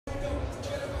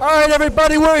All right,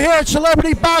 everybody, we're here at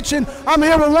Celebrity Boxing. I'm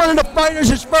here with one of the fighters,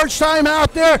 his first time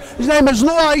out there. His name is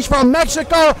Luis. He's from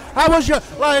Mexico. How was your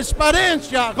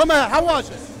experiencia? How was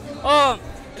it? Oh,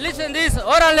 listen this.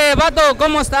 Órale, vato,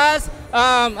 ¿cómo estás?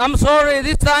 I'm sorry,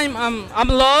 this time I'm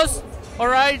lost, all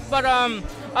right? But I'm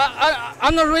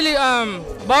not really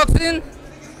boxing.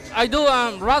 I do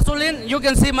wrestling. You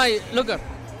can see my look.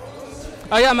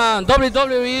 I am a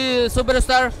WWE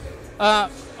superstar.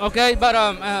 Okay, but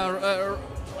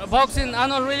boxing, I'm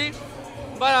not really.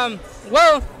 But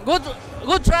well,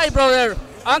 good try, brother.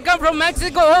 I come from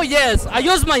Mexico. Oh yes, I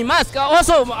use my mask.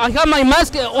 Also, I have my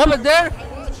mask over there.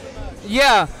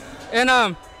 Yeah,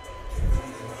 and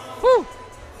whew,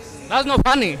 that's not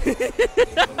funny.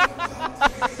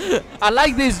 I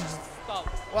like this stuff.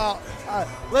 Well,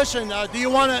 listen. Do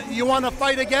you wanna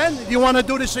fight again? Do you wanna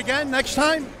do this again next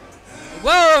time?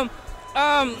 Well,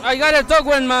 I gotta talk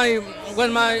with my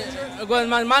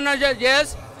manager.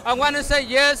 Yes, I wanna say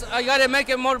yes. I gotta make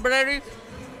it more better.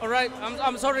 All right.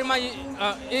 I'm sorry my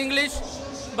English,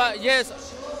 but yes.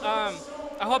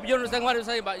 I hope you understand what I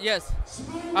say. But yes,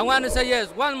 I want to say yes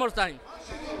one more time.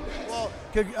 Well,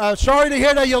 sorry to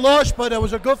hear that you lost, but it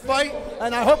was a good fight,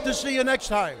 and I hope to see you next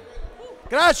time.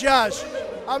 Gracias,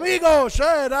 amigos,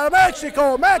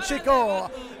 Mexico,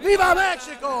 Mexico, viva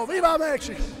Mexico, viva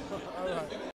Mexico.